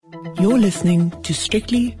You're listening to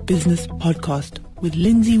Strictly Business Podcast with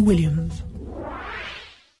Lindsay Williams.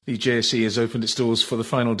 The JSE has opened its doors for the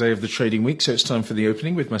final day of the trading week, so it's time for the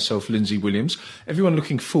opening with myself, Lindsay Williams. Everyone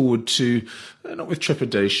looking forward to, not with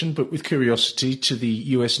trepidation, but with curiosity, to the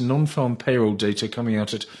US non-farm payroll data coming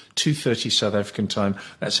out at 2:30 South African time.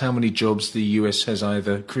 That's how many jobs the US has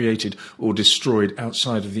either created or destroyed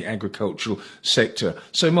outside of the agricultural sector.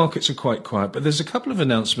 So markets are quite quiet, but there's a couple of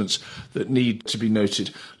announcements that need to be noted.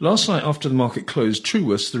 Last night after the market closed,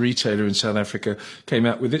 Truworths, the retailer in South Africa, came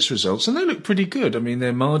out with its results, and they look pretty good. I mean,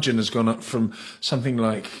 their margin has gone up from something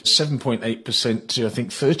like 7.8% to, I think,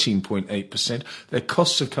 13.8%. Their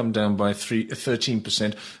costs have come down by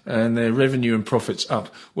 13%, and their revenue and profits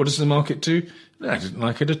up. What does the market do? I didn't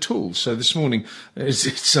like it at all. So this morning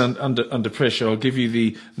it's under pressure. I'll give you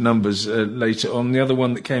the numbers later on. The other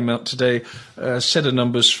one that came out today, set of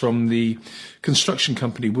numbers from the construction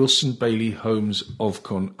company Wilson Bailey Homes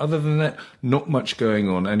Ofcon. Other than that, not much going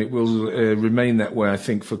on, and it will remain that way, I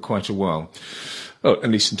think, for quite a while. Oh,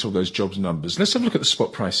 at least until those jobs numbers. Let's have a look at the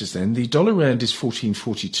spot prices then. The dollar rand is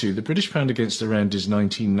 14.42. The British pound against the rand is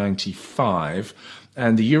 19.95.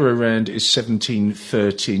 And the euro rand is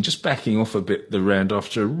 17.13, just backing off a bit, the rand,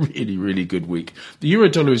 after a really, really good week. The euro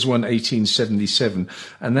dollar is 1.1877,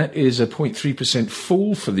 and that is a 0.3%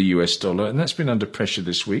 fall for the US dollar, and that's been under pressure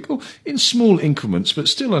this week, or in small increments, but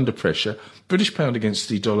still under pressure. British pound against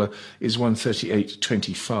the dollar is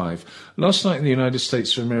 138.25. Last night in the United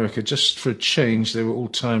States of America, just for a change, there were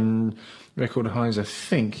all-time record highs, I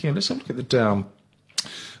think. Yeah, let's have a look at the Dow.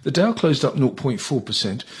 The Dow closed up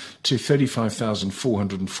 0.4% to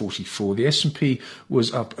 35,444. The S&P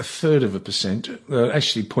was up 0.33%,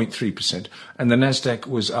 actually 0.3%, and the Nasdaq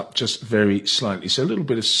was up just very slightly. So a little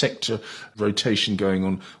bit of sector rotation going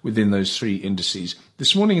on within those three indices.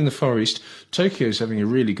 This morning in the Far East, Tokyo is having a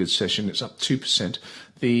really good session. It's up 2%.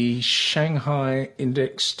 The Shanghai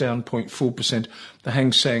index down 0.4%. The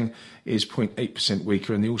Hang Seng is 0.8%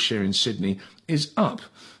 weaker, and the all-share in Sydney is up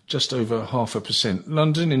just over 0.5%.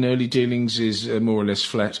 London in early dealings is more or less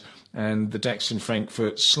flat, and the DAX in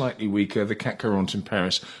Frankfurt slightly weaker. The CAC 40 in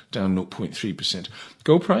Paris down 0.3%.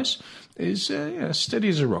 Gold price is steady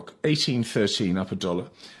as a rock, 18.13 up $1.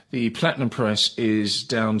 The platinum price is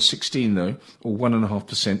down 16 though, or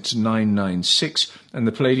 1.5% to 996, and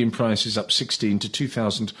the palladium price is up 16 to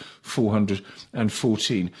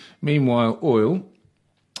 2,414. Meanwhile,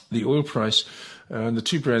 the oil price. And the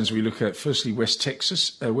two brands we look at, firstly, West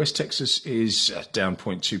Texas. West Texas is down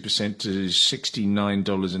 0.2% to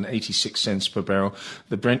 $69.86 per barrel.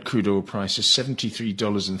 The Brent crude oil price is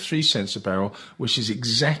 $73.03 a barrel, which is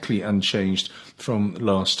exactly unchanged from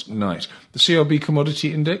last night. The CRB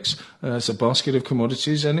commodity index, it's a basket of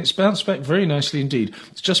commodities, and it's bounced back very nicely indeed.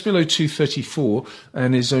 It's just below 234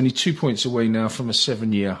 and is only 2 points away now from a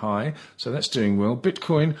 7-year high, so that's doing well.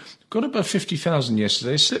 Bitcoin got above 50,000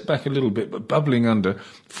 yesterday, slipped back a little bit, but bubbling under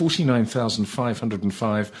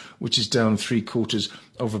 49,505, which is down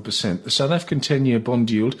 0.75%. The South African 10-year bond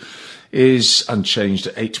yield is unchanged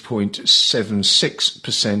at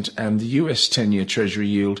 8.76%, and the US 10-year Treasury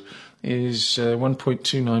yield is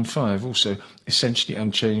 1.295, also essentially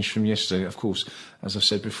unchanged from yesterday. Of course, as I've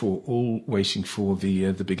said before, all waiting for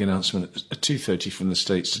the big announcement at 2:30 from the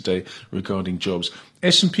States today regarding jobs.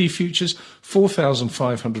 S&P futures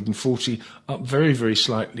 4,540, up very, very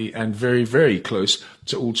slightly and very, very close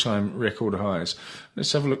to all-time record highs.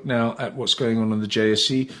 Let's have a look now at what's going on the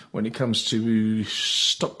JSE when it comes to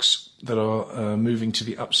stocks that are moving to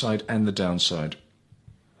the upside and the downside.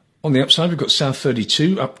 On the upside, we've got South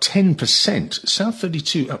 32 up 10%. South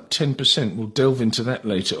 32 up 10%. We'll delve into that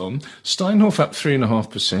later on. Steinhoff up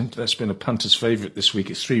 3.5%. That's been a punter's favourite this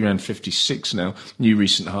week. It's £3.56 now, new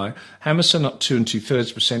recent high. Hammerson up 2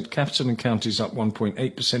 2/3%. Capital and Counties up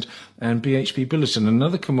 1.8%. And BHP Billiton,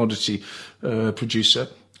 another commodity producer,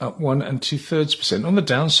 up 1 2/3%. On the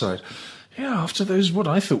downside, after those what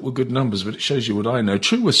I thought were good numbers, but it shows you what I know.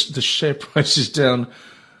 Truworths, the share price is down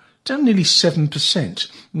nearly 7%.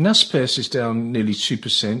 Naspers is down nearly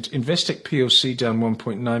 2%. Investec PLC down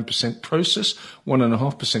 1.9%. Prosus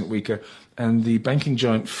 1.5% weaker. And the banking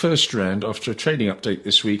giant FirstRand, after a trading update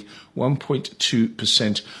this week,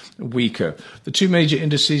 1.2% weaker. The two major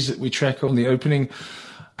indices that we track on the opening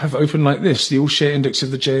have opened like this. The all-share index of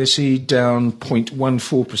the JSE down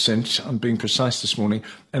 0.14%, I'm being precise this morning,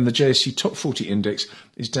 and the JSE Top 40 index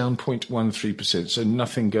is down 0.13%, so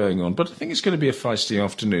nothing going on. But I think it's going to be a feisty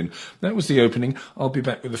afternoon. That was the opening. I'll be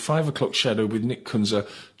back with the 5 o'clock shadow with Nick Kunzer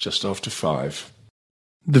just after 5.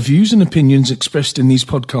 The views and opinions expressed in these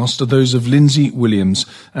podcasts are those of Lindsay Williams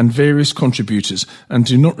and various contributors and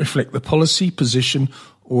do not reflect the policy, position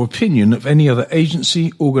or opinion of any other agency,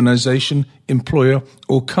 organisation, employer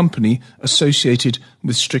or company associated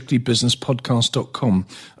with strictlybusinesspodcast.com.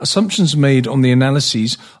 Assumptions made on the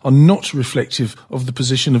analyses are not reflective of the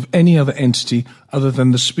position of any other entity other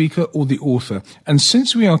than the speaker or the author. And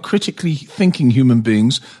since we are critically thinking human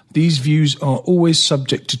beings, these views are always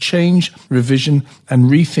subject to change, revision and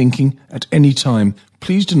rethinking at any time.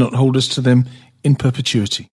 Please do not hold us to them in perpetuity.